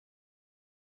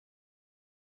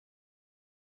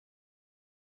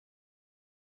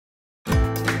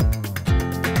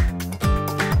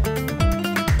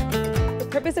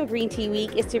Green Tea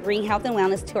Week is to bring health and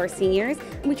wellness to our seniors,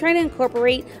 and we try to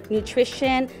incorporate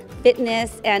nutrition,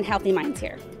 fitness, and healthy minds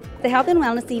here. The Health and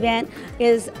Wellness event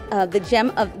is the gem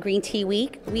of Green Tea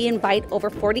Week. We invite over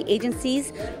 40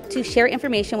 agencies to share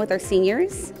information with our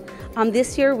seniors.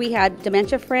 This year we had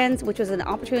Dementia Friends, which was an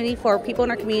opportunity for people in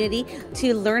our community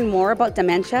to learn more about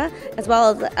dementia, as well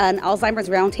as an Alzheimer's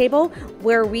Roundtable,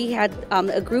 where we had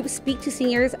a group speak to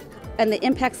seniors and the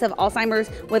impacts of Alzheimer's,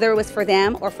 whether it was for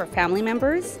them or for family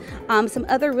members. Some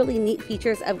other really neat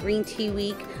features of Green Tea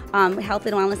Week Health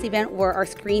and Wellness event were our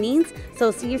screenings. So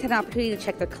seniors had an opportunity to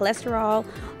check their cholesterol,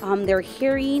 their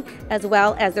hearing, as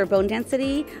well as their bone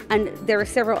density, and there were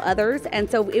several others.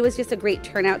 And so it was just a great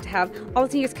turnout to have all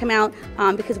the seniors come out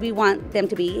because we want them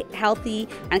to be healthy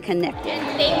and connected.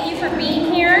 And thank you for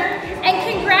being here,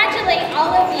 and congratulate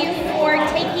all of you for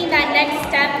taking that next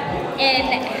step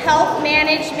in health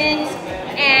management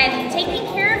and taking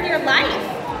care of your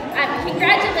life.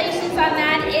 Congratulations on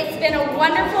that. It's been a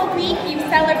wonderful week. You've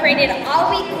celebrated all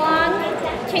week long.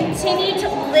 Continue to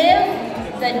live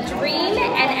the dream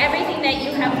and everything that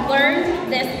you have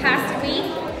learned this past week.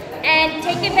 And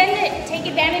take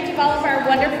advantage of all of our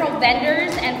wonderful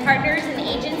vendors and partners and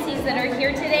agencies that are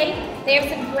here today. They have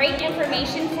some great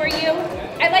information for you.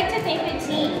 I'd like to thank the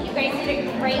team. You guys did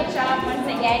a great job once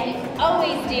again. You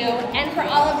always do. And for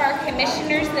all of our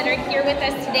commissioners that are here with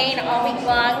us today and all week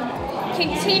long,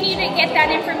 continue to get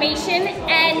that information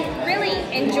and really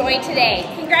enjoy today.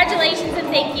 Congratulations and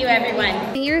thank you,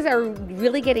 everyone. Seniors are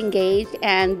really get engaged,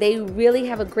 and they really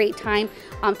have a great time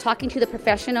talking to the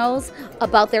professionals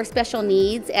about their special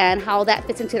needs and how that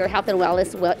fits into their health and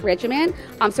wellness regimen.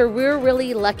 So we're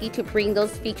really lucky to bring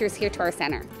those features here to our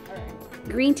center.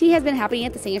 Green Tea has been happening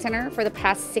at the Senior Center for the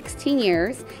past 16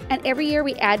 years, and every year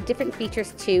we add different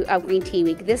features to Green Tea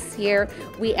Week. This year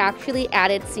we actually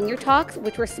added senior talks,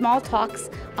 which were small talks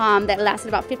that lasted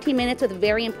about 15 minutes with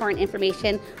very important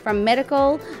information from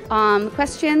medical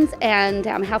questions and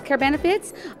healthcare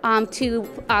benefits to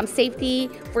safety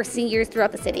for seniors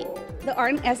throughout the city. The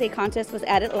art and essay contest was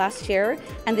added last year,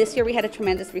 and this year we had a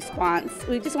tremendous response.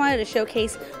 We just wanted to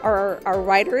showcase our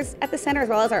writers at the center as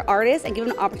well as our artists and give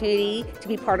them an opportunity to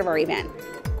be part of our event.